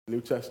New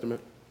Testament,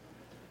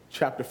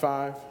 chapter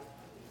 5.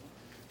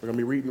 We're going to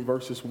be reading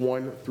verses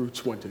 1 through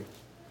 20.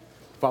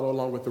 Follow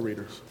along with the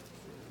readers.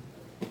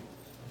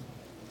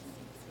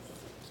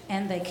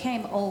 And they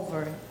came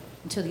over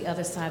to the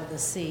other side of the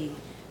sea,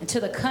 into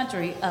the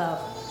country of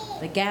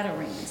the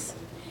Gadarenes.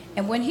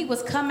 And when he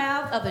was come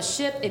out of the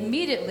ship,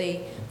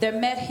 immediately there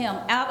met him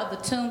out of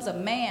the tombs a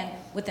man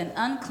with an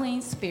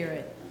unclean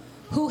spirit,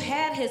 who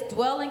had his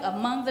dwelling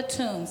among the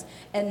tombs,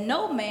 and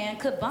no man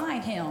could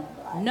bind him,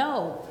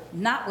 no,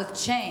 not with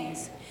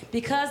chains,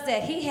 because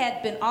that he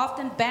had been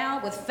often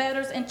bound with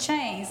fetters and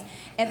chains,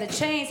 and the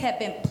chains had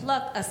been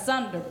plucked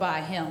asunder by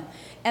him,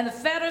 and the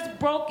fetters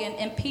broken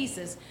in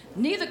pieces.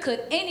 Neither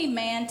could any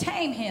man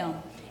tame him.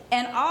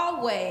 And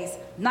always,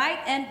 night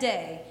and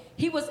day,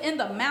 he was in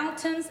the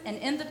mountains and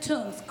in the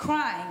tombs,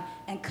 crying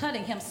and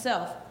cutting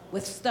himself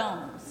with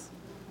stones.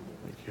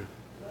 Thank you.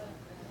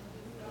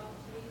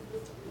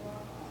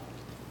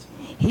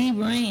 He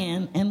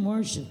ran and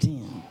worshipped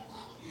him,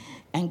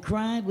 and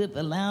cried with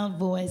a loud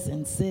voice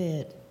and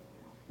said,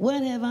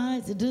 What have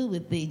I to do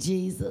with thee,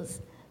 Jesus,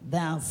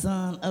 thou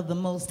Son of the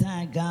Most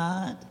High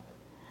God?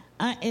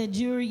 I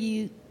adjure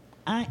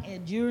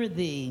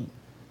thee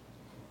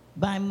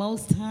by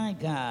Most High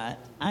God,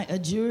 I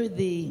adjure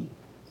thee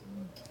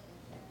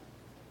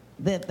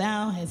that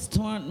thou hast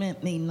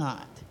tormented me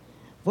not.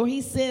 For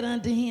he said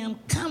unto him,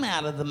 Come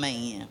out of the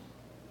man,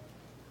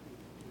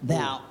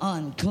 thou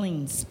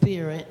unclean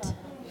spirit.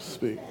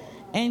 Speak.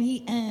 And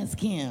he asked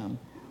him,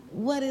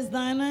 What is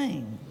thy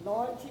name?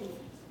 Lord Jesus.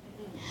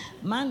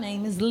 My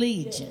name is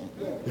Legion,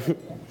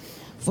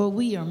 for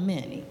we are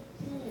many.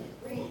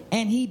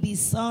 And he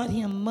besought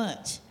him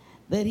much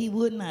that he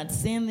would not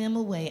send them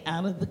away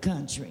out of the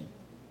country.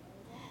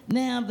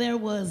 Now there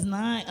was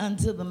nigh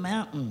unto the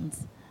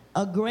mountains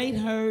a great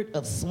herd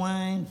of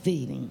swine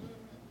feeding.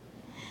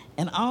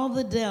 And all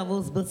the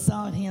devils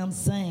besought him,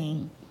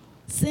 saying,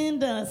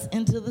 Send us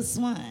into the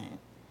swine,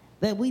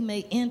 that we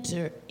may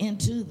enter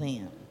into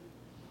them.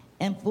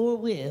 And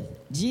forthwith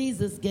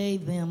Jesus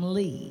gave them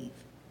leave,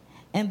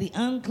 and the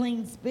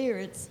unclean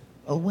spirits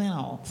went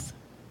off.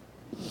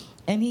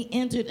 And he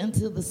entered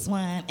into the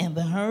swine, and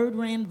the herd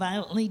ran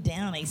violently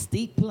down a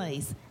steep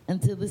place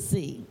into the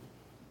sea.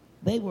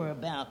 They were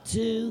about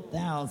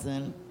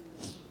 2,000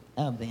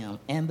 of them,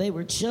 and they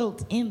were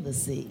choked in the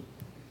sea.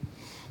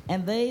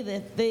 And they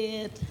that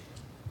fed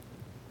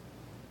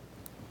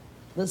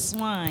the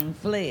swine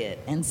fled,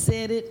 and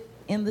set it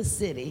in the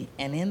city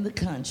and in the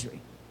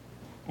country.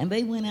 And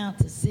they went out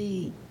to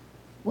see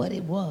what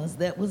it was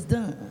that was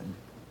done.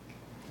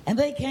 And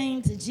they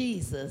came to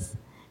Jesus,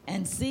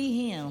 and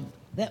see him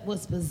that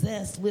was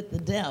possessed with the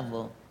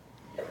devil,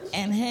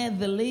 and had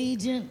the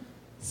legion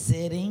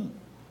sitting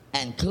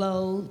and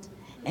clothed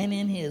and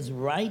in his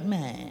right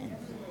mind,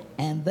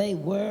 and they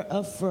were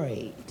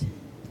afraid.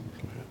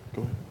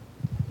 Go ahead.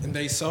 And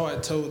they saw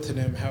it told to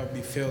them how it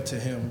befell to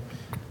him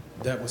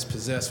that was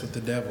possessed with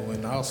the devil,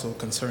 and also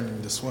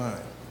concerning the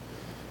swine.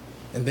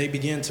 And they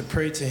began to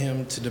pray to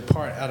him to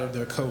depart out of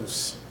their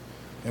coasts.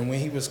 And when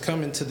he was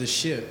coming to the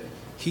ship,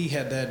 he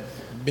that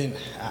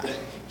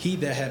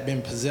had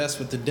been possessed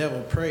with the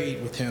devil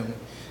prayed with him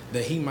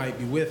that he might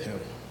be with him.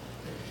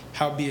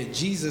 Howbeit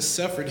Jesus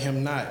suffered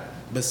him not,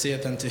 but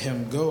saith unto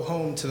him, Go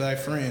home to thy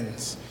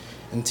friends,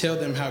 and tell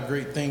them how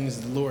great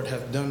things the Lord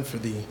hath done for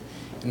thee,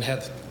 and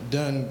hath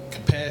done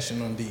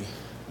compassion on thee.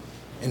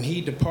 And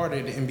he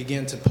departed and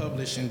began to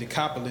publish in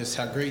Decapolis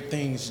how great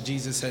things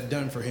Jesus had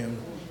done for him,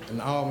 and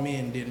all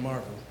men did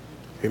marvel.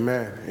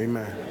 Amen.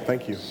 Amen.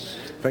 Thank you.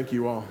 Thank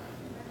you all.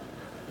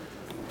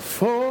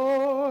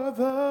 For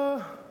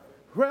the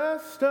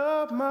rest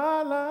of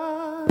my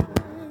life,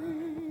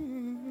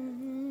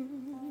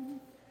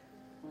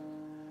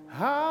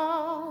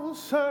 I'll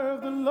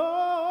serve the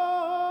Lord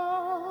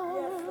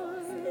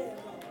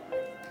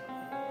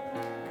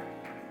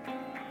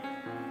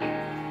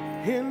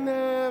in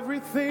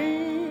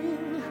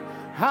everything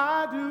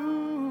I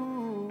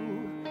do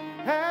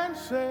and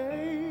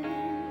say.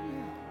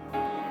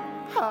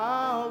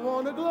 I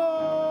want to glorify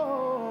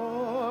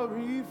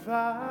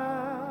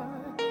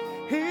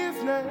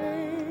his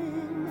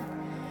name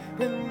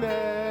in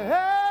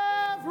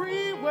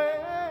every way.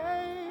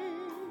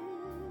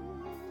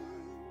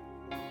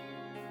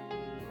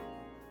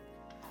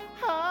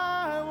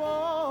 I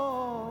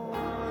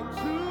want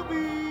to be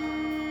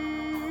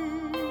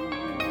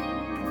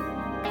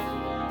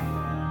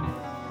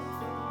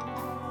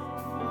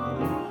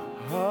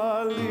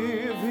a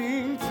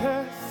living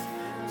testimony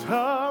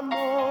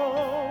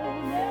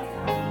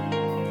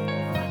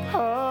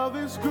of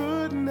his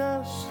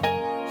goodness,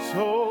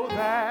 so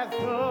that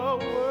the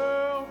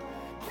world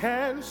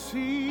can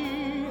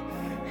see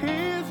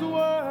his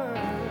words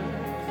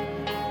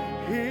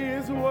in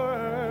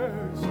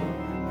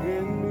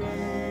me.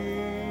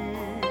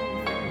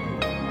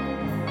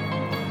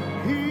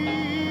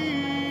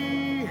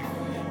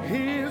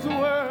 His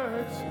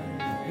words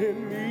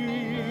in me.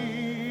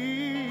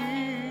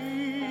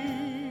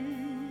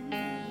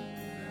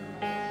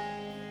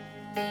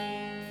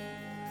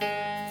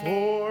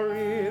 For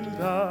in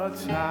the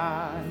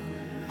time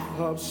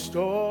of of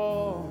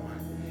storm,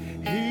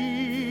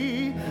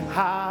 he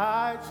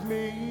hides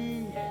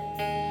me.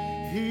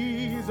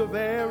 He's a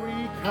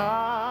very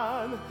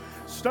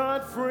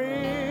constant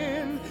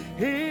friend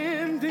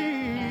indeed.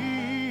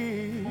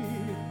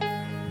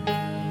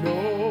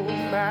 No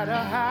matter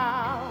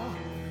how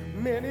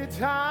many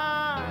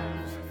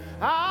times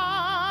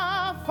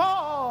I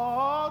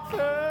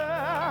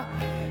falter,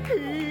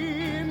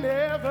 he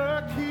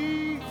never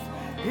keeps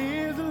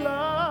his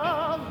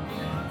love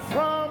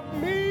from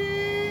me.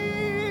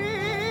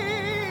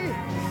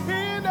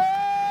 In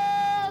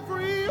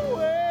every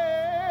way,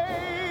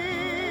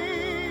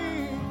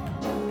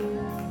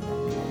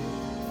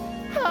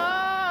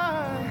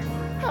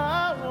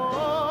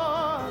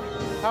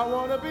 I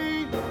wanna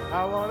be,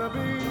 I wanna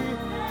be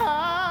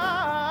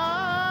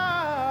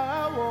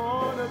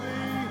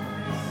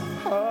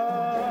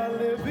a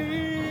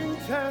living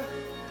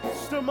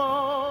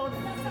testimony,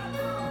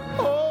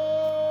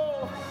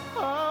 oh,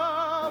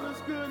 of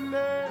his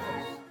goodness,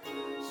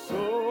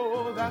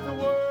 so that the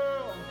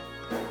world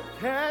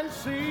can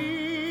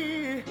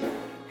see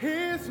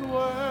his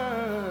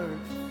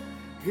works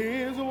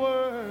in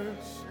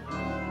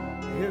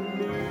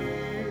me.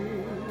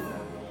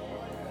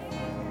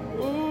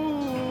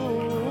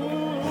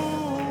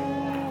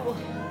 Ooh,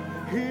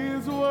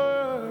 his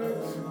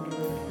works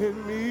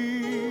in me.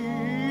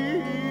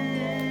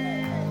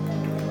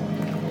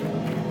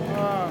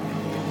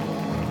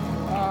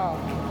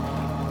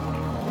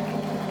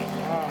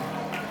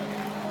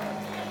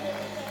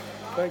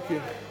 Thank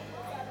you.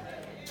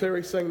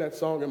 Terry sang that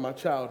song in my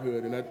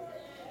childhood, and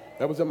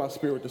that was in my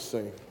spirit to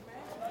sing.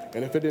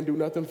 And if it didn't do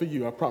nothing for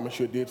you, I promise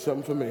you it did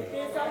something for me.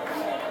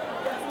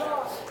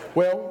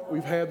 Well,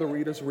 we've had the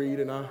readers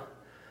read, and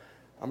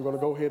I'm going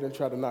to go ahead and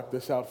try to knock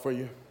this out for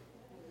you.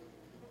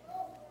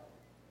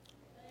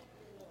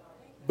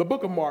 The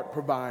book of Mark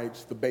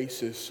provides the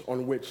basis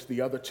on which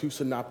the other two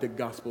synoptic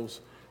gospels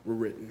were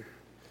written.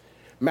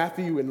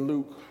 Matthew and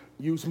Luke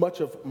use much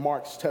of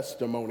Mark's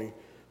testimony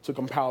to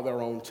compile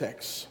their own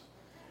texts.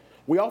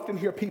 We often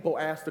hear people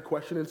ask the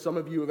question, and some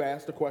of you have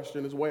asked the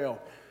question as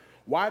well,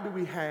 why do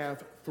we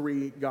have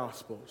three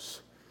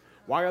gospels?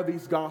 Why are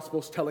these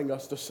gospels telling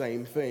us the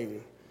same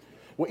thing?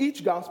 Well,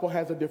 each gospel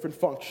has a different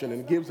function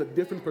and gives a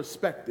different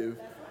perspective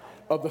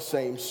of the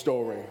same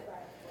story.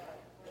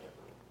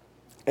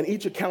 And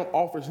each account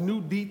offers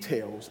new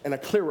details and a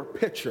clearer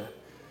picture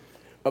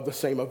of the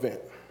same event.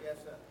 Yes,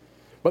 sir.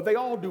 But they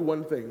all do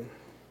one thing.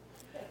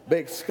 They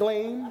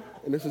exclaim,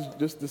 and this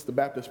is the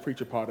Baptist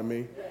preacher part of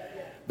me,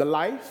 the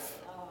life,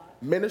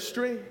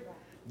 ministry,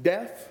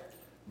 death,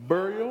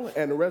 burial,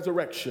 and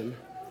resurrection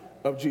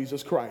of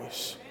Jesus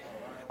Christ.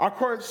 Our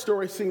current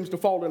story seems to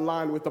fall in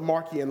line with the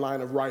Markian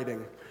line of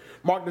writing.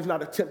 Mark does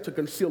not attempt to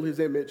conceal his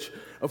image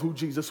of who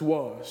Jesus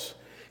was.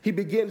 He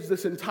begins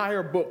this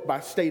entire book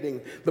by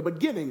stating the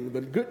beginning,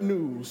 the good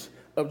news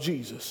of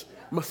Jesus,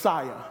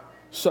 Messiah,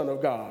 Son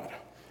of God.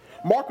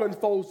 Mark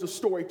unfolds the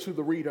story to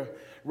the reader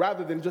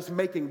rather than just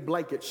making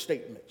blanket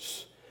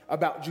statements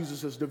about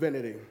Jesus'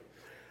 divinity.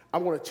 I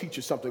want to teach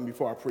you something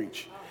before I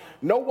preach.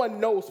 No one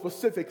knows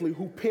specifically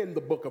who penned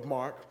the book of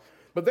Mark,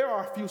 but there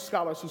are a few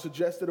scholars who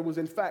suggest that it was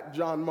in fact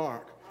John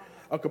Mark,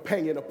 a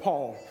companion of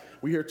Paul.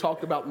 We hear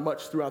talked about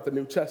much throughout the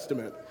New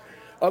Testament.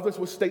 Others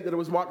would state that it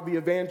was Mark the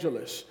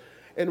evangelist.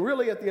 And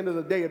really, at the end of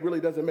the day, it really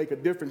doesn't make a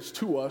difference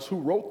to us who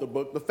wrote the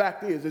book. The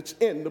fact is, it's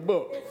in the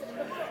book.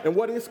 And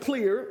what is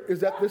clear is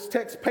that this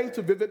text paints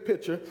a vivid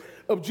picture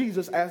of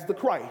Jesus as the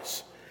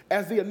Christ,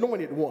 as the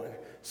anointed one,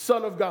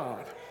 Son of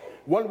God,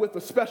 one with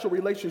a special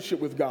relationship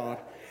with God,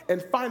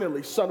 and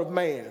finally, Son of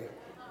Man,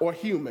 or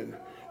human,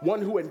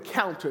 one who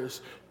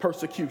encounters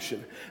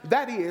persecution.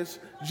 That is,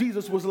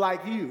 Jesus was like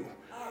you.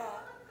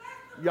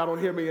 Y'all don't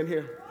hear me in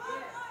here?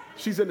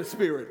 She's in the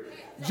spirit.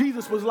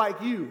 Jesus was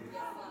like you.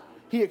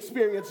 He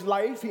experienced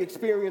life, he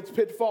experienced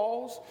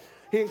pitfalls,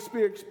 he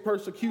experienced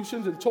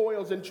persecutions and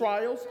toils and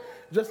trials,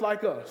 just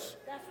like us.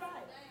 That's right.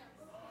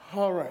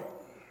 All right.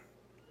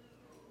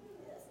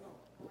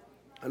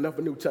 Enough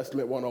of New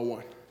Testament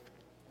 101.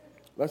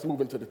 Let's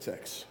move into the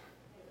text.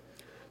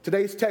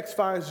 Today's text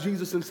finds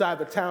Jesus inside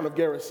the town of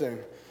Gerasene,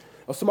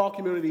 a small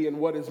community in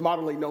what is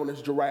modernly known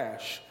as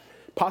Jerash,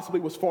 possibly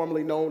was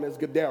formerly known as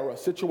Gadara,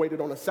 situated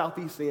on the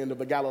southeast end of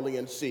the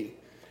Galilean Sea.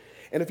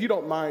 And if you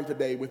don't mind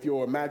today, with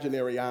your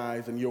imaginary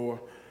eyes and your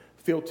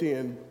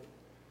built-in,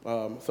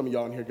 some of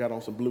y'all in here got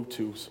on some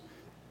Bluetooths,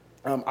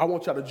 I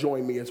want y'all to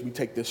join me as we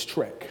take this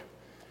trek.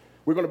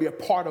 We're going to be a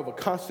part of a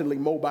constantly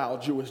mobile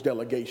Jewish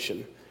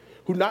delegation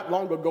who not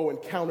long ago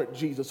encountered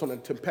Jesus on a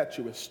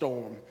tempestuous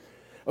storm.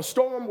 A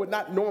storm would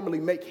not normally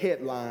make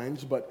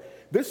headlines,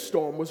 but this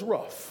storm was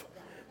rough.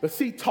 The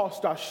sea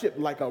tossed our ship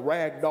like a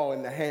rag doll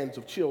in the hands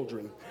of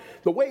children.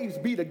 The waves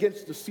beat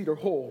against the cedar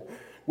hull,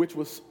 which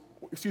was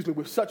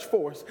with such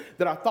force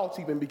that our thoughts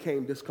even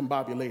became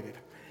discombobulated.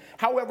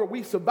 However,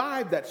 we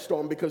survived that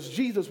storm because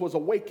Jesus was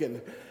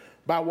awakened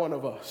by one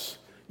of us.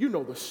 You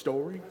know the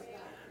story.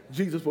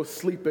 Jesus was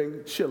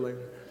sleeping, chilling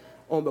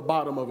on the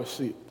bottom of a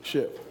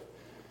ship.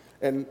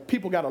 And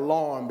people got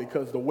alarmed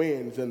because the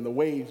winds and the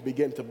waves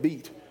began to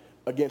beat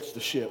against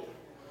the ship.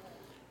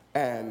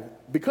 And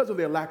because of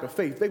their lack of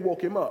faith, they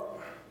woke him up.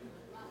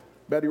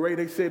 Betty Ray,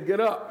 they said, get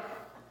up.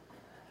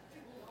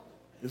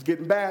 It's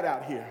getting bad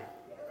out here.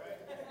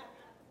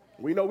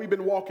 We know we've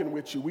been walking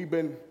with you. We've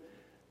been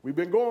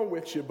going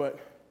with you, but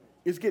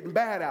it's getting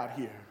bad out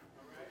here.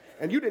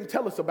 And you didn't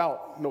tell us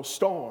about no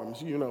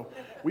storms, you know.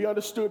 We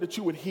understood that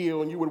you would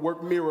heal and you would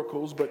work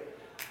miracles, but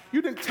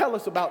you didn't tell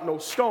us about no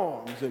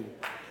storms. And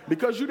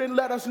because you didn't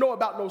let us know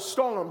about no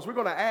storms, we're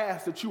going to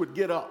ask that you would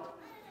get up.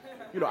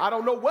 You know, I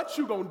don't know what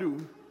you're going to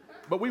do,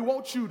 but we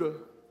want you to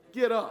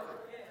get up.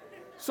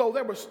 So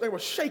they were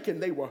shaken,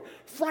 they were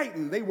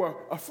frightened, they were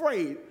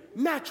afraid,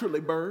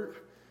 naturally, Bird.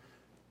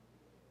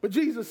 But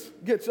Jesus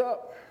gets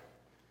up,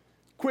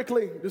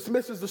 quickly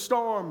dismisses the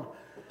storm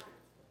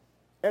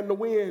and the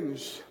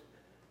winds,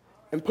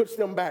 and puts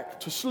them back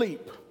to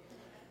sleep.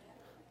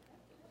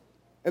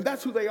 And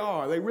that's who they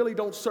are. They really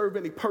don't serve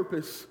any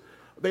purpose.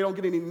 They don't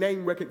get any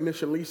name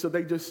recognition, Lisa.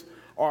 They just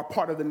are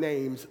part of the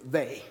names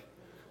they.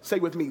 Say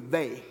with me,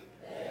 they.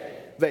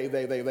 They.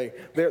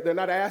 They're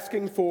not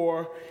asking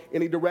for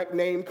any direct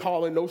name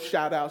calling, no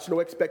shout outs, no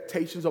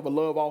expectations of a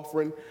love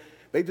offering.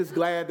 They just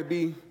glad to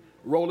be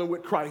rolling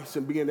with Christ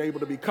and being able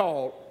to be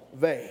called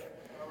they.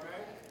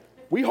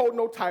 We hold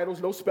no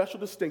titles, no special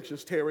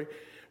distinctions, Terry.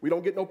 We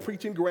don't get no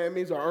preaching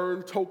Grammys or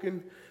earn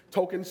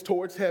tokens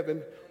towards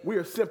heaven. We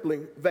are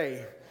simply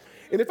they.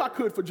 And if I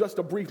could, for just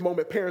a brief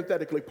moment,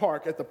 parenthetically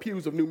park at the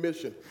pews of New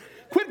Mission.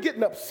 Quit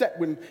getting upset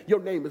when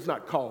your name is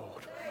not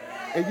called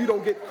and you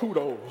don't get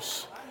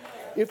kudos.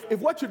 If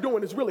what you're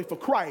doing is really for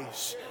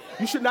Christ,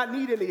 you should not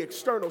need any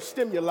external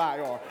stimuli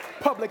or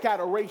public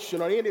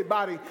adoration or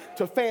anybody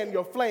to fan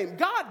your flame.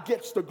 God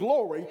gets the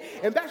glory,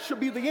 and that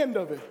should be the end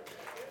of it.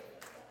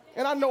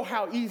 And I know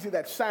how easy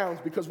that sounds,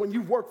 because when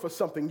you work for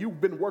something, you've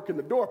been working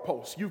the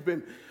doorposts. You've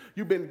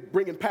been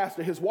bringing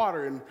Pastor his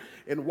water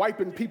and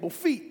wiping people's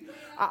feet.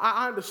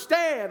 I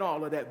understand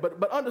all of that,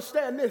 but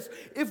understand this.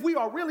 If we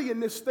are really in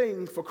this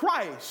thing for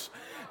Christ,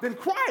 then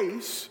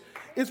Christ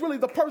is really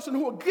the person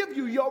who will give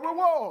you your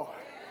reward.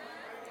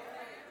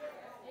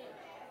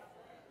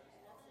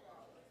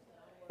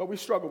 But we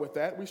struggle with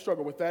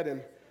that.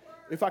 And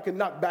if I can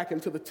knock back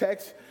into the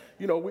text,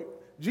 you know,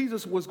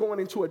 Jesus was going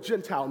into a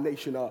Gentile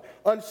nation,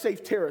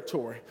 unsafe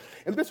territory.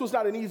 And this was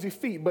not an easy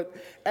feat, but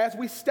as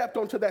we stepped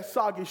onto that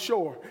soggy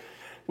shore,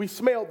 we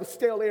smelled the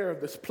stale air of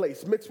this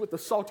place mixed with the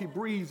salty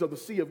breeze of the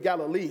Sea of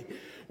Galilee.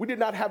 We did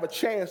not have a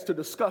chance to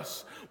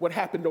discuss what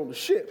happened on the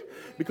ship,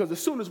 because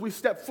as soon as we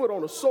stepped foot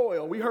on the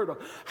soil, we heard a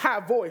high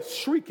voice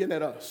shrieking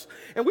at us.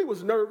 And we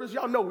was nervous.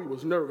 Y'all know we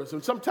was nervous.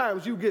 And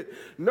sometimes you get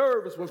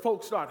nervous when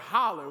folks start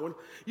hollering. When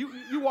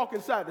you walk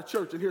inside the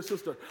church and hear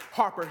Sister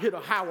Harper hit a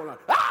howl like,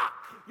 ah!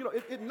 You know,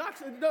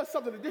 it does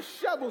something that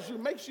dishevels you,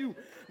 makes you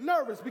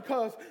nervous,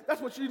 because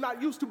that's what you're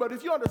not used to. But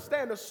if you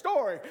understand the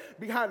story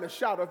behind the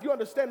shout, or if you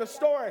understand the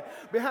story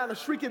behind the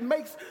shriek, it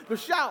makes the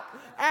shout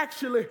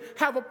actually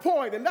have a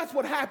point. And that's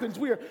what happens.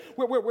 We're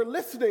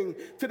listening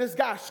to this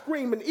guy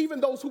scream, and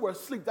even those who were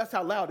asleep, that's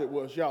how loud it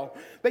was, y'all.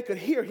 They could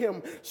hear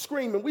him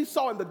scream, and we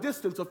saw in the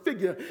distance a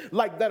figure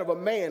like that of a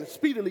man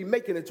speedily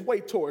making its way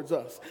towards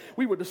us.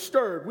 We were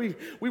disturbed.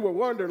 We were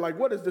wondering, like,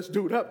 what is this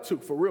dude up to?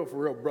 For real,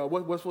 bro.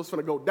 What's going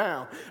to go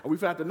down? Are we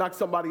have to knock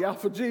somebody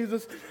out for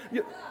Jesus?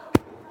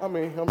 I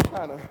mean, I'm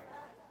trying to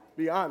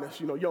be honest.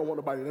 You know, you don't want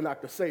nobody to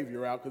knock the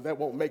Savior out, because that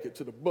won't make it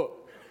to the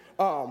book.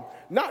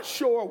 Not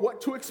sure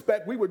what to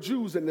expect. We were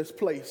Jews in this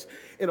place,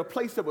 in a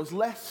place that was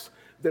less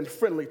than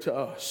friendly to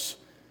us.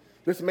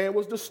 This man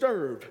was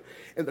disturbed,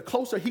 and the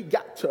closer he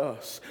got to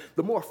us,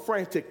 the more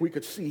frantic we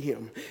could see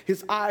him.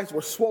 His eyes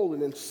were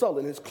swollen and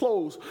sullen. His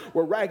clothes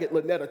were ragged,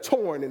 Lynetta,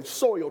 torn and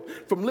soiled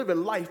from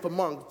living life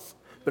amongst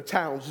the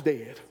town's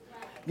dead.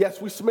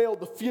 Yes, we smelled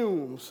the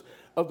fumes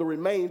of the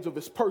remains of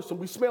his person.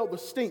 We smelled the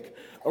stink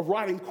of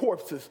rotting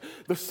corpses.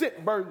 The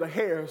scent burned the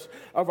hairs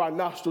of our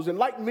nostrils. And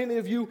like many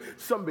of you,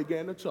 some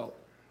began to choke.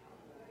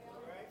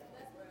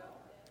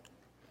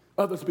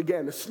 Others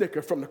began to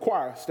snicker from the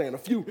choir stand. A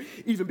few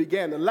even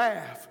began to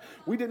laugh.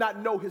 We did not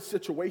know his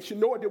situation,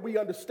 nor did we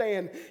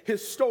understand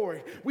his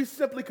story. We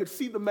simply could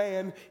see the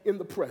man in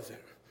the present.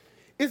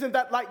 Isn't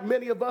that like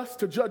many of us,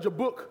 to judge a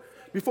book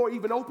before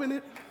even opening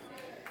it?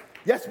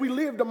 Yes, we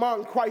lived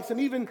among Christ and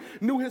even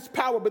knew his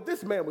power, but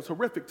this man was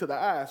horrific to the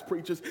eyes,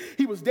 preachers.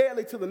 He was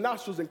deadly to the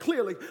nostrils and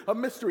clearly a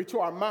mystery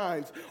to our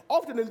minds.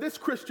 Often in this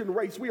Christian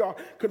race, we are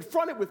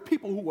confronted with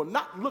people who will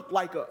not look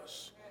like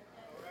us.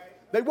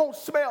 They won't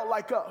smell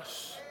like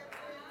us.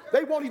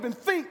 They won't even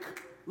think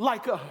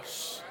like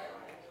us.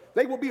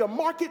 They will be a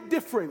marked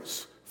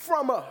difference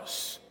from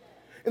us.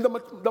 And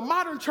the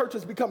modern church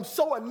has become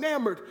so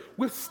enamored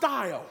with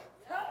style.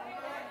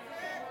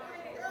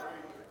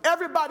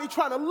 Everybody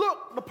trying to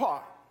look the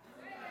part,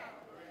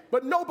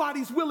 but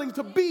nobody's willing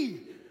to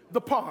be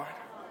the part.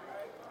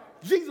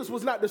 Jesus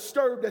was not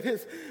disturbed at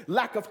his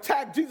lack of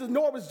tact.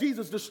 Nor was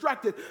Jesus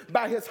distracted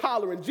by his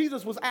hollering.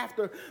 Jesus was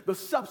after the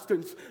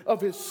substance of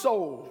his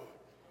soul,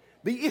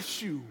 the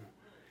issue,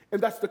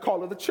 and that's the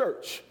call of the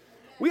church.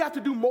 We have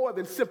to do more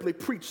than simply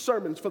preach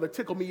sermons for the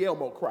Tickle Me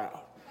Elmo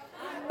crowd.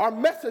 Our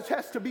message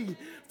has to be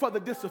for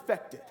the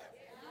disaffected.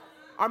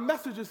 Our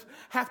messages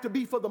have to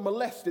be for the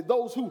molested,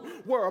 those who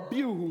were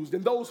abused,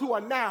 and those who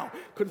are now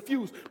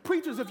confused.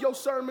 Preachers, if your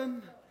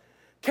sermon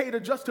cater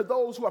just to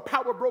those who are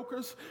power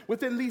brokers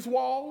within these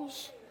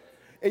walls,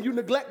 and you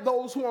neglect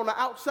those who are on the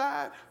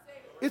outside,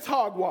 it's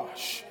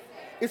hogwash.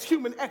 It's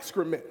human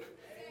excrement.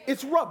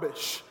 It's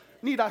rubbish.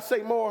 Need I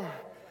say more?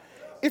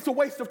 It's a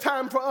waste of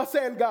time for us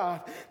and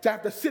God to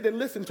have to sit and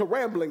listen to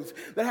ramblings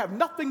that have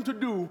nothing to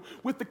do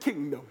with the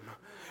kingdom.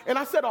 And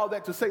I said all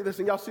that to say this,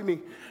 and y'all see me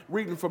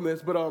reading from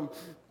this, but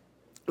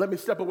let me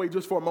step away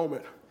just for a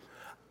moment.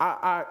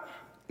 I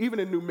even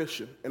in New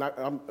Mission, and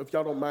if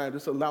y'all don't mind,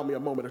 just allow me a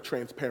moment of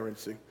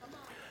transparency.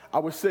 I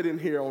would sit in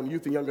here on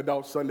Youth and Young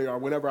Adult Sunday or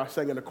whenever I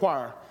sang in the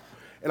choir,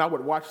 and I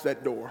would watch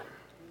that door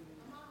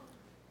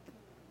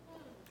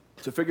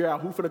to figure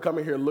out who's finna come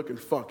in here looking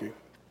funky,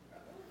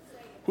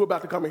 who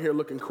about to come in here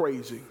looking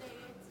crazy.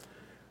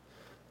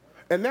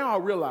 And now I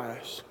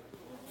realize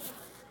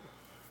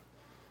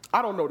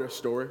I don't know their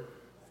story.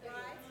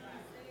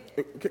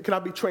 Can I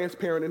be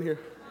transparent in here?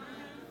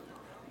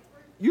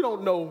 You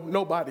don't know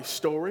nobody's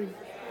story.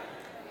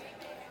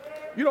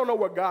 You don't know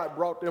where God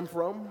brought them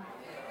from.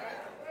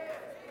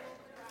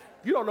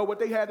 You don't know what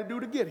they had to do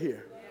to get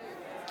here.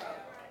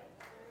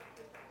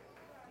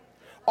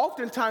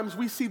 Oftentimes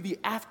we see the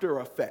after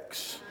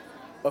effects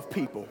of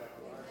people.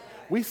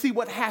 We see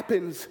what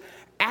happens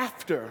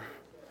after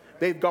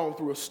they've gone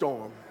through a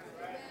storm.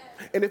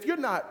 And if you're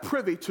not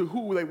privy to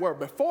who they were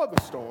before the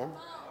storm,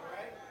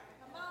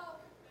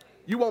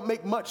 you won't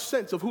make much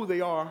sense of who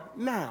they are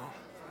now.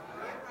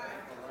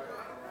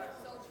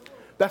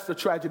 That's the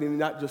tragedy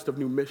not just of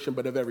New Mission,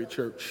 but of every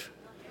church.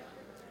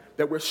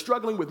 That we're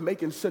struggling with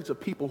making sense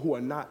of people who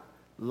are not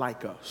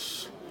like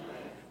us.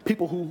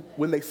 People who,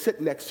 when they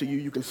sit next to you,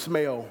 you can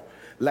smell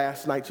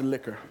last night's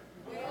liquor.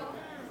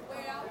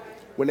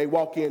 When they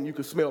walk in, you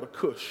can smell the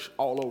kush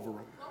all over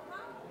them.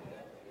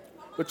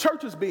 The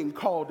church is being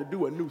called to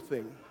do a new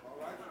thing.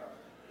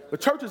 The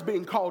church is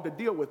being called to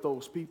deal with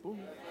those people.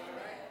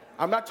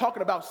 I'm not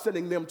talking about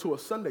sending them to a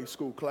Sunday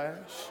school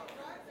class.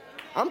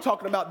 I'm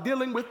talking about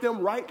dealing with them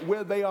right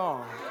where they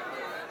are.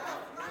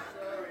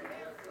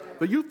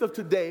 The youth of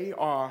today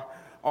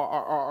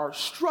are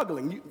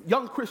struggling.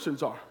 Young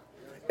Christians are.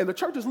 And the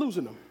church is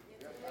losing them.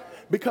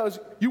 Because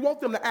you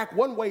want them to act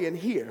one way in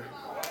here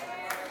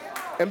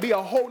and be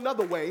a whole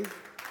nother way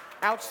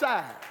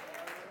outside.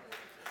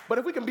 But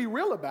if we can be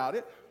real about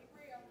it,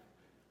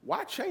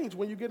 why change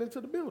when you get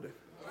into the building?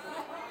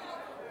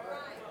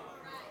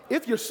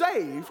 If you're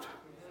saved,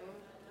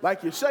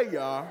 like you say you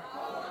are,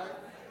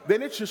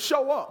 then it should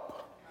show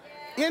up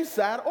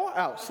inside or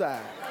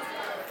outside.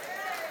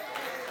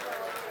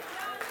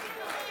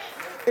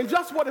 And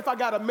just what if I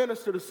got to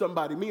minister to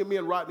somebody? Me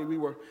and Rodney, we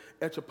were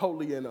at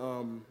Chipotle in,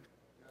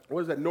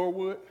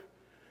 Norwood,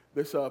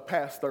 this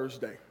past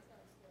Thursday.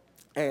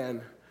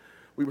 And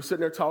we were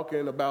sitting there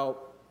talking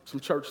about some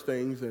church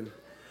things, and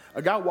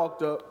a guy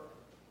walked up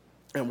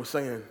and was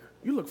saying,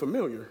 "You look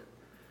familiar."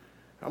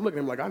 I'm looking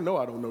at him like, I know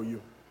I don't know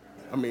you.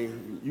 I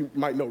mean, you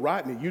might know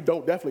Rodney. You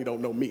definitely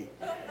don't know me.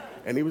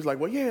 And he was like,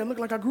 "Well, yeah, it looked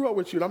like I grew up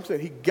with you." And I'm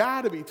saying, he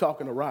got to be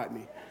talking to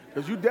Rodney,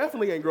 because you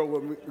definitely ain't grow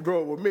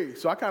up with me.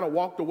 So I kind of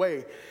walked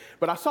away.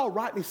 But I saw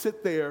Rodney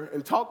sit there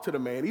and talk to the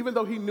man, even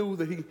though he knew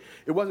that he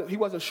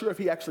wasn't sure if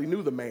he actually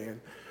knew the man.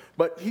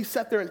 But he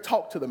sat there and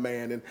talked to the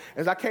man. And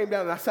as I came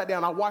down and I sat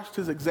down, I watched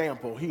his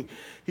example.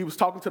 He was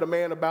talking to the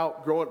man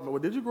about growing up. Well,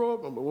 did you grow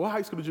up? What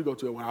high school did you go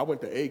to? Well, I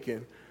went to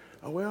Aiken.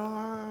 Oh, well,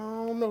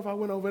 I don't know if I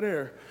went over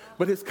there.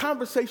 But his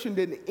conversation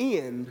didn't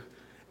end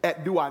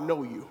at, "Do I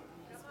know you?"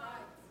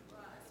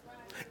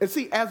 And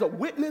see, as a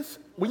witness,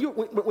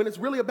 when it's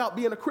really about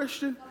being a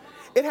Christian,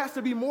 it has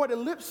to be more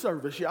than lip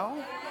service, y'all.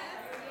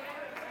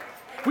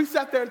 We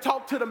sat there and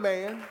talked to the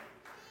man.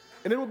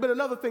 And it would have been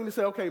another thing to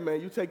say, "Okay,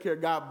 man, you take care,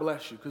 God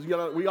bless you." Because,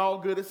 we all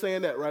good at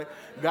saying that, right?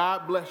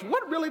 God bless you.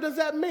 What really does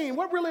that mean?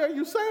 What really are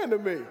you saying to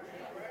me?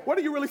 What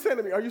are you really saying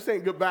to me? Are you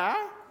saying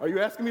goodbye? Are you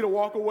asking me to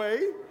walk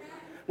away?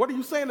 What are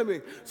you saying to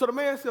me? So the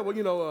man said,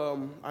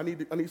 "Well, I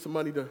need some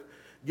money to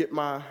get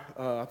my,"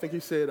 I think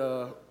he said,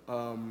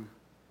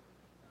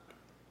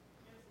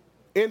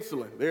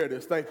 insulin. There it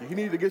is. Thank you. He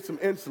needed to get some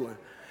insulin.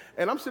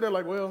 And I'm sitting there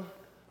like, well,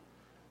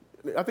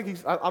 I think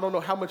I don't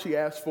know how much he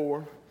asked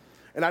for.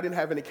 And I didn't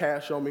have any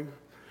cash on me.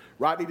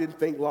 Rodney didn't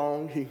think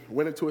long. He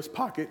went into his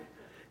pocket,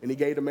 and he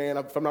gave the man,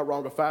 if I'm not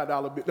wrong, a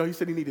 $5 bill. No, he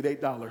said he needed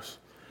 $8.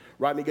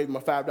 Rodney gave him a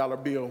 $5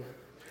 bill.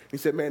 He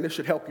said, "Man, this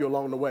should help you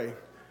along the way."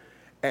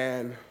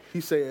 And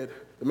the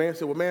man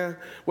said, "Well, man,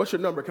 what's your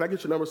number? Can I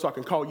get your number so I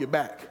can call you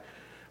back?"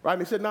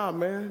 Rodney said, Nah,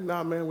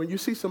 man. When you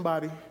see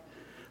somebody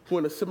who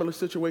in a similar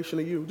situation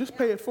to you, just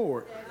pay it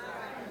forward."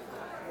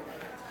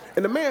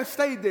 And the man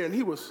stayed there, and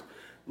he was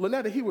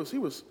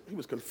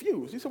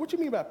confused. He said, "What you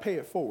mean by pay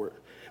it forward?"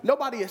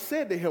 Nobody had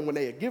said to him when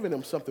they had given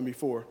him something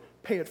before,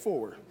 "Pay it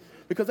forward,"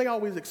 because they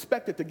always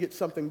expected to get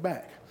something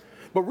back.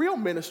 But real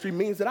ministry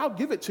means that I'll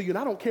give it to you, and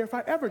I don't care if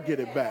I ever get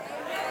it back.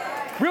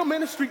 Real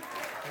ministry,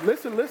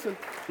 listen.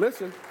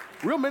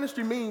 Real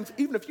ministry means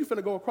even if you're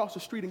finna go across the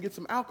street and get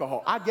some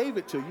alcohol, I gave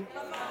it to you.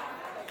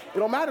 It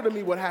don't matter to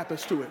me what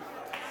happens to it.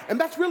 And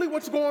that's really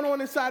what's going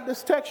on inside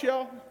this text,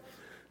 y'all.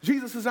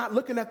 Jesus is not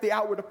looking at the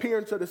outward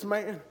appearance of this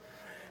man.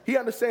 He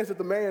understands that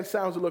the man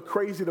sounds a little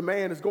crazy. The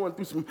man is going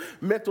through some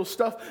mental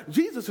stuff.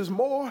 Jesus is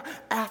more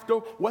after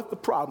what the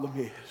problem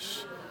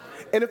is.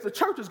 And if the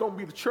church is going to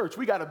be the church,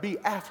 we got to be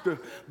after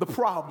the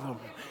problem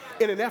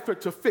in an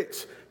effort to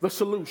fix the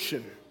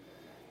solution.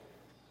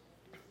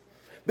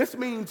 This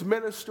means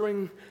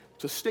ministering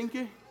to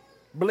stinky,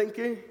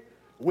 blinky,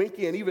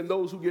 winky, and even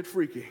those who get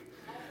freaky.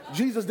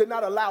 Jesus did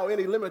not allow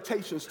any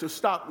limitations to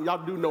stop.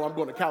 Y'all do know I'm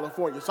going to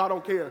California, so I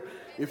don't care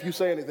if you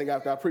say anything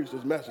after I preach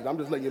this message. I'm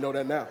just letting you know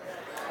that now.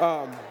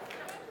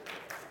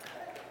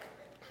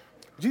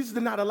 Jesus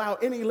did not allow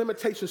any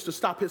limitations to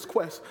stop his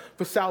quest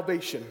for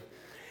salvation.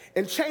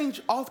 And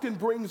change often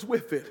brings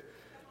with it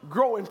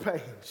growing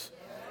pains.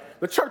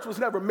 The church was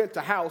never meant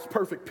to house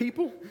perfect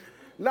people.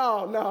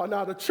 No.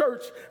 The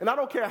church, and I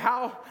don't care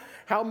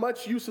how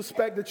much you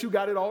suspect that you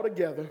got it all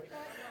together,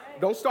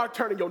 don't start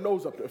turning your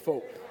nose up at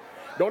folk.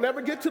 Don't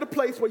ever get to the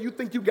place where you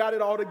think you got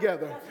it all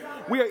together.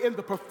 We are in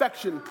the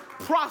perfection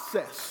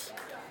process.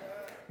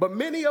 But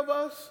many of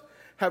us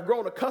have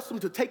grown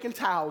accustomed to taking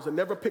titles and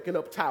never picking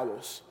up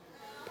towels.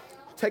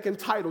 And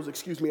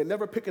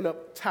never picking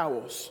up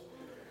towels.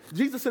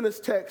 Jesus in this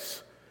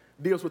text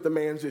deals with the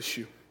man's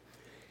issue.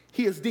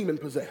 He is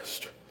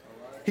demon-possessed.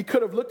 He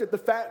could have looked at the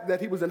fact that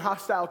he was in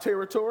hostile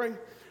territory,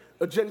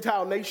 a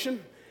Gentile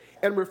nation,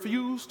 and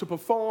refused to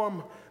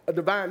perform a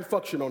divine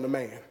function on the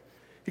man.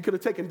 He could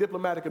have taken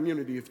diplomatic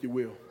immunity, if you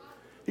will.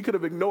 He could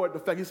have ignored the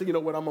fact. He said, you know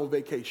what, I'm on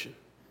vacation.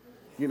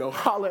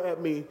 Holler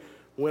at me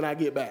when I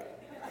get back.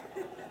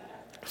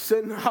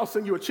 I'll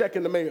send you a check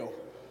in the mail.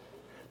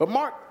 But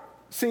Mark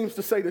seems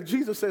to say that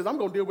Jesus says, I'm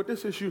going to deal with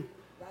this issue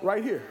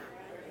right here.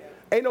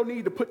 Ain't no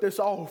need to put this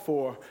off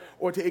or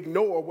to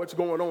ignore what's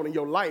going on in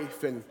your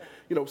life and,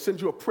 send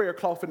you a prayer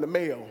cloth in the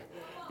mail,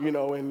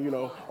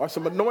 or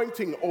some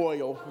anointing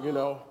oil,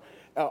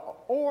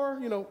 or,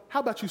 how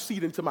about you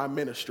seed into my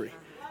ministry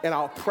and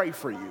I'll pray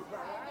for you.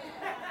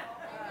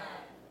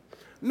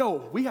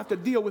 No, we have to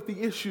deal with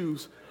the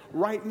issues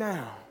right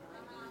now.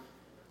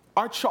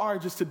 Our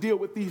charge is to deal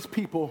with these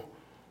people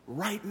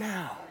right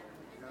now.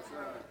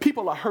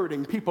 People are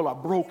hurting, people are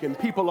broken,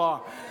 people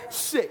are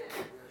sick.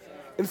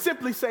 And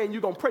simply saying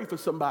you're going to pray for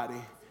somebody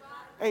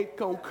ain't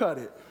going to cut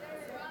it.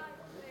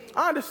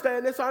 I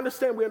understand this. I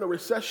understand we're in a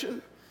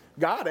recession.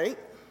 God ain't.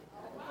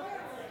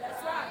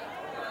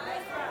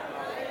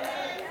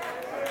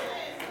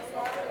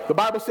 The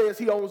Bible says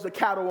he owns the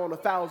cattle on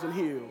 1,000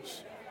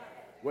 hills.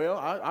 Well,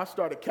 I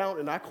started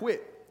counting and I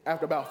quit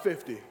after about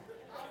 50.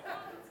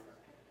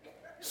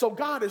 So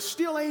God is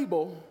still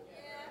able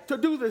to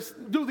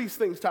do these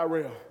things,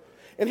 Tyrell.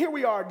 And here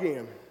we are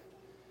again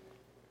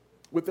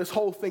with this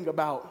whole thing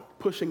about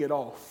pushing it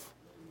off.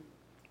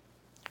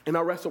 And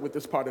I wrestle with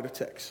this part of the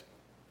text.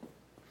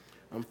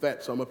 I'm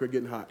fat, so I'm up here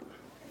getting hot.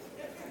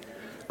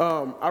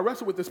 I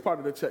wrestle with this part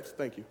of the text.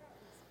 Thank you.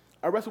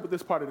 I wrestle with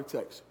this part of the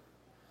text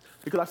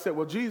because I said,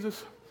 well,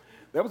 Jesus,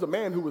 there was a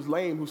man who was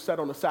lame who sat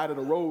on the side of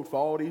the road for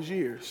all these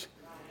years.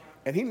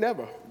 And he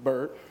never,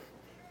 Bert,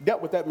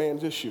 dealt with that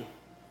man's issue.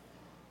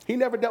 He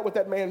never dealt with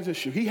that man's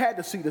issue. He had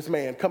to see this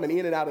man coming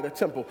in and out of the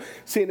temple,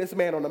 seeing this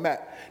man on the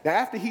mat. Now,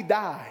 after he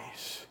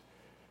dies,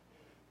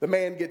 the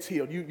man gets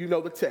healed. You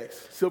know the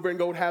text. Silver and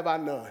gold have I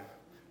none,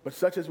 but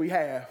such as we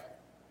have,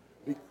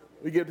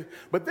 we give.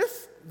 But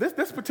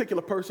this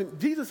particular person,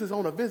 Jesus is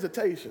on a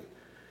visitation.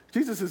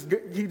 He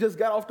just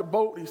got off the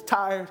boat. He's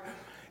tired,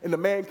 and the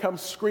man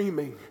comes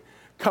screaming,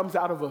 comes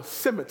out of a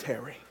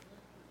cemetery.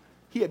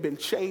 He had been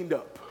chained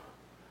up.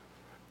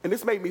 And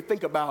this made me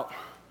think about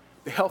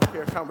the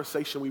healthcare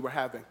conversation we were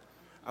having.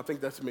 I think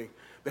that's me.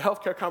 The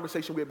healthcare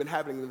conversation we have been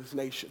having in this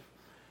nation.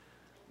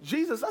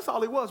 Jesus, that's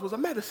all he was a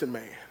medicine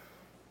man.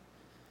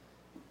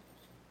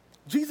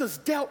 Jesus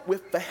dealt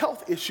with the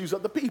health issues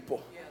of the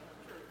people.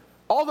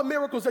 All the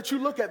miracles that you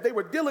look at, they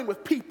were dealing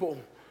with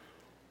people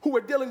who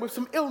were dealing with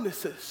some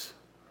illnesses.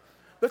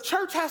 The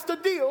church has to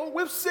deal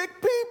with sick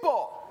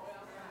people.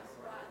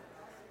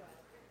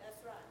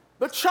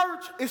 The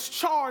church is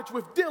charged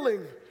with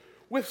dealing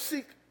with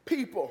sick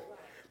people.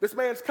 This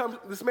man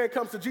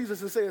comes to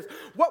Jesus and says,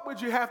 what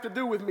would you have to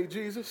do with me,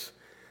 Jesus?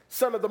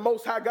 Son of the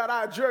Most High God,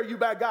 I adjure you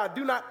by God,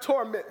 do not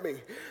torment me.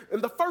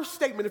 And the first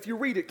statement, if you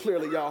read it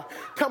clearly, y'all,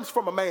 comes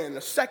from a man.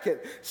 The second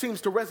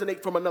seems to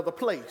resonate from another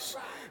place.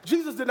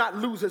 Jesus did not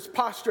lose his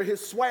posture.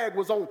 His swag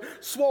was on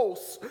swole,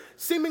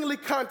 seemingly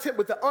content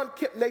with the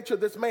unkempt nature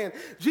of this man.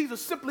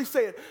 Jesus simply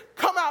said,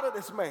 come out of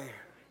this man,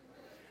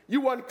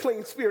 you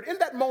unclean spirit. In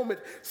that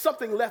moment,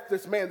 something left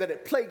this man that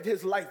had plagued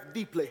his life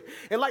deeply.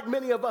 And like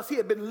many of us, he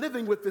had been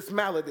living with this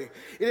malady.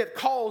 It had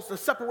caused a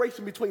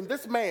separation between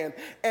this man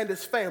and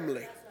his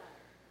family.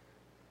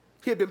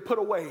 He had been put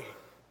away,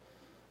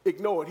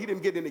 ignored. He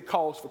didn't get any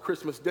calls for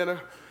Christmas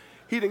dinner.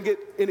 He didn't get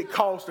any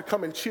calls to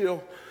come and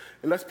chill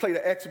and let's play the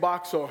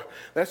Xbox or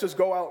let's just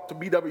go out to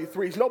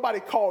BW3s. Nobody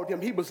called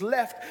him. He was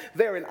left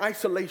there in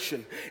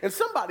isolation. And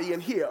somebody in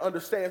here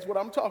understands what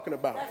I'm talking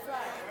about. That's right.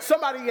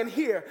 Somebody in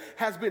here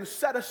has been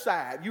set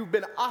aside. You've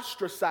been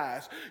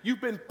ostracized. You've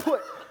been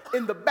put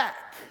in the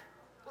back.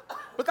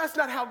 But that's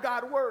not how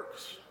God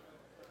works.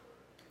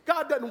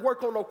 God doesn't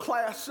work on no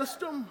class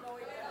system.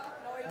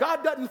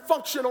 God doesn't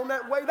function on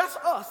that way. That's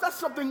us. That's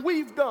something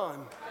we've done.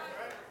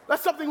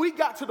 That's something we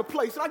got to the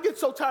place. And I get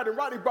so tired, and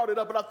Rodney brought it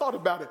up, and I thought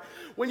about it.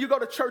 When you go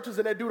to churches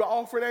and they do the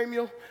offering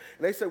annual,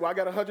 and they say, well, I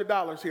got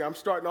 $100 here. I'm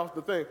starting off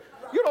the thing.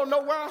 You don't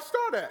know where I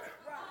start at.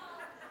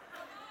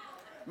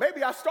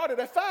 Maybe I started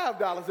at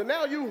 $5, and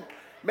now you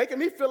making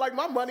me feel like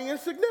my money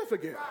is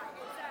insignificant.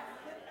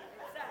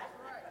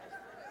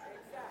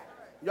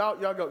 Y'all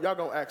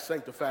gonna act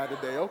sanctified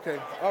today. Okay,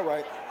 all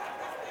right.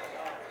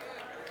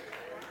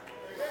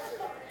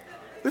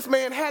 This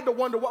man had to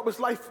wonder what was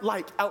life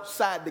like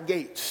outside the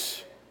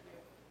gates,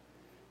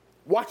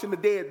 watching the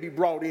dead be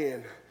brought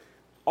in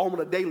on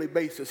a daily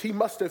basis. He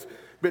must have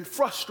been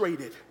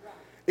frustrated,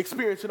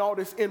 experiencing all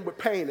this inward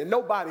pain, and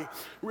nobody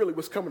really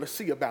was coming to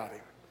see about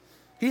him.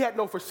 He had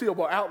no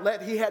foreseeable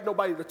outlet. He had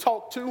nobody to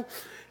talk to.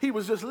 He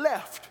was just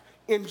left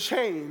in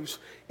chains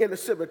in the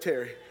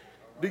cemetery.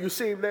 Do you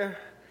see him there?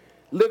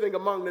 Living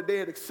among the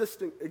dead,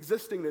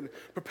 existing in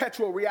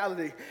perpetual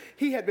reality.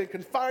 He had been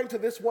confined to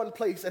this one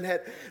place and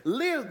had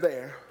lived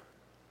there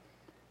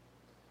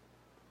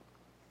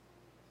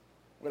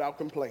without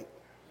complaint.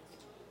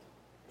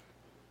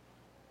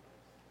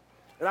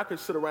 And I could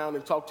sit around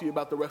and talk to you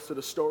about the rest of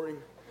the story,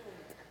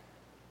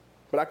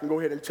 but I can go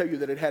ahead and tell you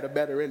that it had a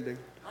better ending.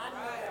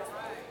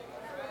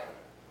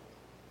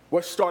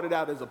 What started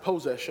out as a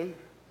possession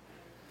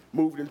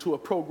moved into a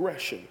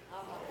progression.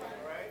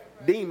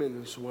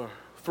 Demons were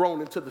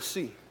thrown into the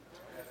sea.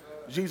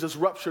 Jesus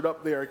ruptured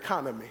up their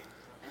economy.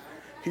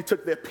 He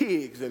took their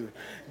pigs and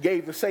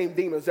gave the same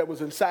demons that was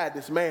inside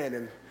this man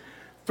and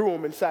threw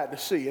them inside the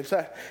sea.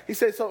 He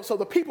said, so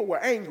the people were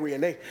angry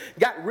and they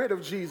got rid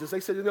of Jesus. They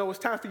said, it's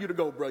time for you to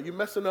go, bro. You're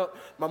messing up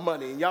my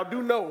money. And y'all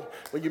do know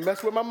when you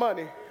mess with my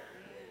money,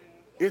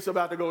 it's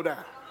about to go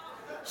down.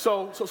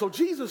 So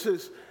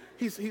Jesus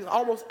he's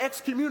almost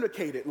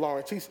excommunicated,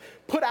 Lawrence. He's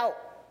put out.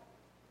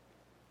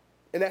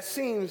 And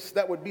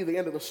that would be the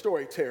end of the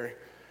story, Terry.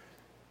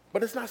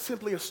 But it's not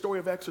simply a story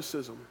of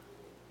exorcism.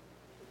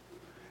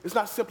 It's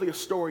not simply a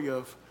story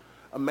of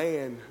a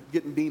man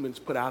getting demons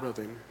put out of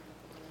him.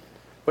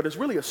 But it's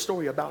really a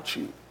story about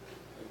you.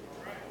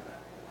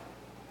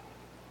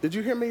 Did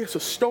you hear me? It's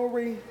a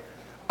story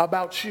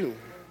about you.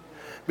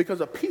 Because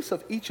a piece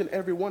of each and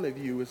every one of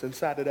you is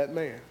inside of that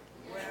man.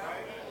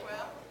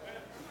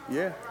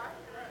 Yeah.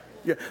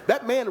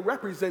 That man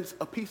represents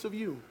a piece of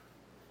you.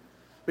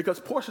 Because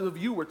portions of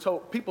you were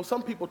told,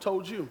 some people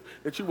told you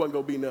that you wasn't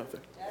going to be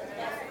nothing.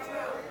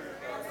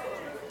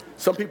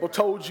 Some people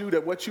told you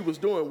that what you was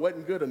doing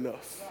wasn't good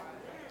enough.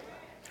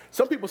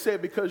 Some people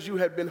said because you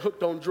had been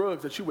hooked on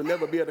drugs that you would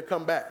never be able to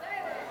come back.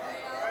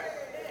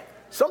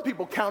 Some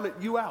people counted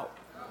you out.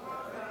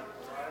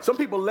 Some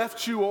people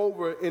left you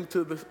over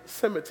into the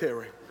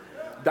cemetery.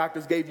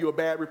 Doctors gave you a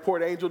bad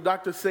report. Angel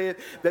doctors said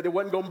that it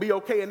wasn't going to be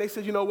okay. And they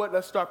said, you know what,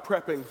 let's start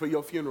prepping for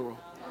your funeral.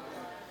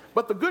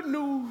 But the good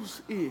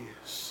news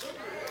is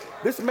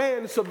this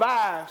man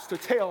survives to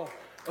tell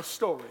a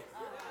story.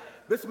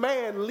 This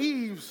man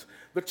leaves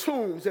the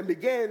tombs and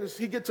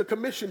he gets a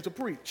commission to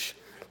preach.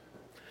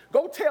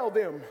 Go tell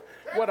them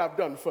what I've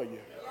done for you.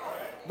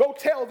 Go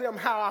tell them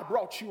how I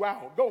brought you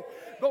out. Go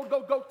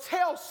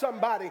tell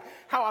somebody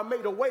how I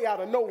made a way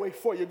out of no way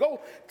for you. Go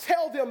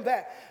tell them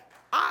that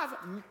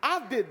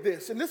I did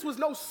this, and this was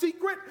no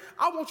secret.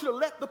 I want you to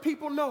let the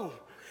people know.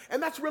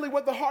 And that's really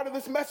what the heart of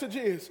this message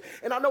is.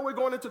 And I know we're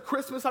going into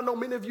Christmas. I know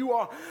many of you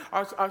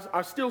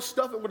are still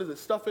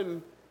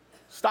stuffing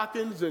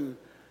stockings, and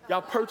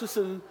y'all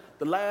purchasing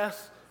the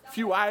last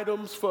few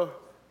items for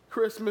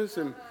Christmas,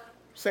 and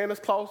Santa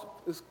Claus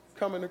is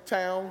coming to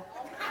town.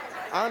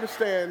 I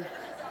understand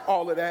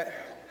all of that.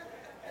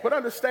 But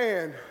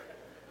understand,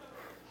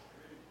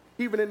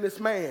 even in this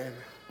man,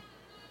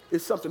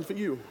 is something for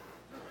you.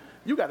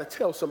 You got to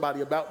tell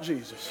somebody about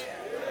Jesus.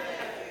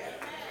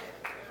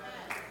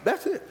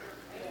 That's it.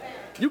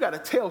 You got to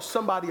tell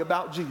somebody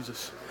about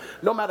Jesus.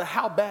 No matter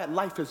how bad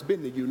life has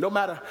been to you, no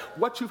matter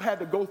what you've had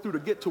to go through to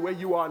get to where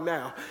you are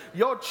now,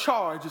 your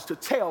charge is to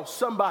tell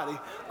somebody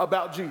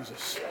about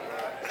Jesus.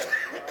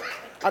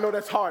 I know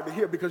that's hard to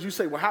hear because you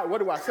say, well, what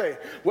do I say?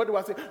 What do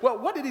I say? Well,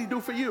 what did he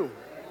do for you?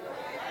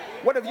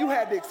 What have you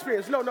had to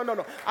experience? No.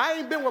 I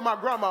ain't been where my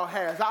grandma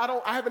has.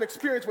 I haven't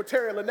experienced what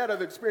Terry and Lynette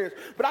have experienced,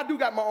 but I do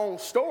got my own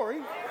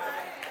story.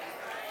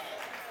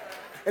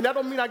 And that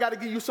don't mean I got to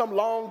give you some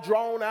long,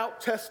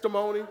 drawn-out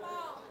testimony.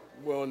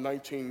 Well, in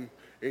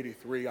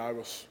 1983, I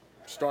was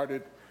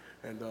started,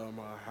 and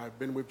I've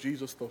been with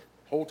Jesus the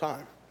whole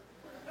time.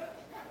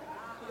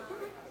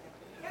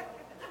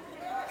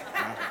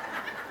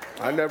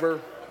 I never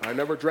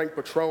drank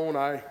Patron.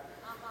 I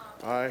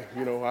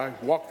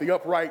walked the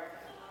upright.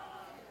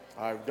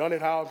 I've done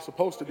it how I'm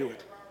supposed to do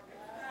it.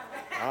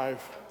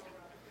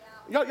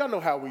 Y'all know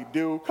how we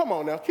do. Come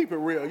on now, keep it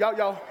real.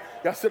 Y'all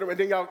sit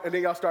around and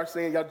then y'all start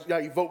saying y'all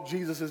evoke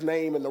Jesus'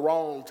 name in the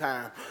wrong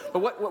time. But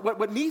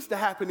what needs to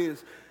happen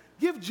is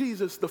give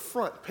Jesus the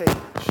front page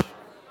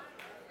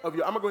of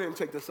your. I'm gonna go ahead and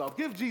take this off.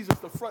 Give Jesus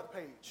the front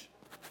page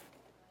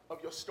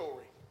of your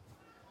story.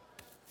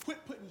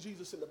 Quit putting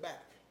Jesus in the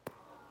back.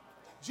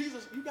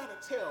 Jesus, you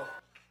got to tell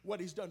what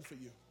he's done for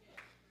you.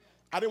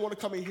 I didn't want to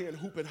come in here and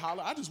hoop and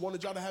holler. I just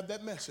wanted y'all to have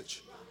that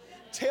message.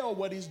 Tell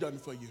what he's done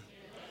for you.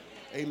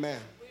 Amen.